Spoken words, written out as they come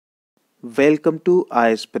Welcome to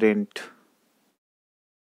iSprint,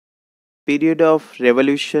 period of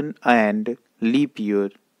revolution and leap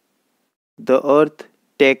year. The Earth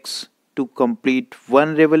takes to complete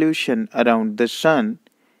one revolution around the Sun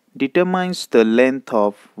determines the length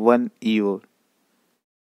of 1 year.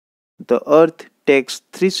 The Earth takes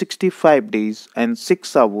 365 days and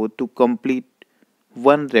 6 hours to complete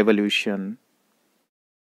one revolution.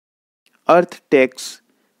 Earth takes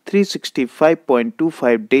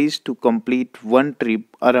 365.25 days to complete one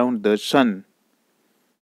trip around the Sun.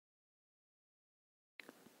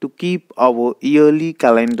 To keep our yearly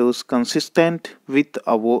calendars consistent with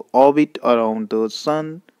our orbit around the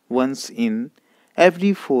Sun, once in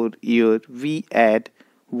every 4 years we add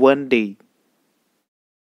one day.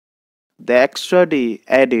 The extra day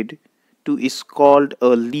added to is called a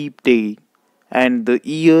leap day, and the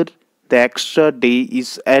year the extra day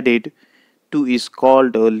is added to is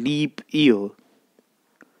called a leap year.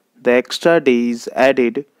 The extra day is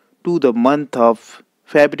added to the month of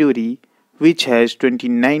February, which has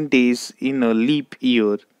 29 days in a leap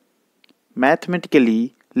year.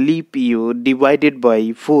 Mathematically, leap year divided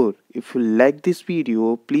by 4. If you like this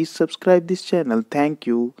video, please subscribe this channel. Thank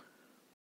you.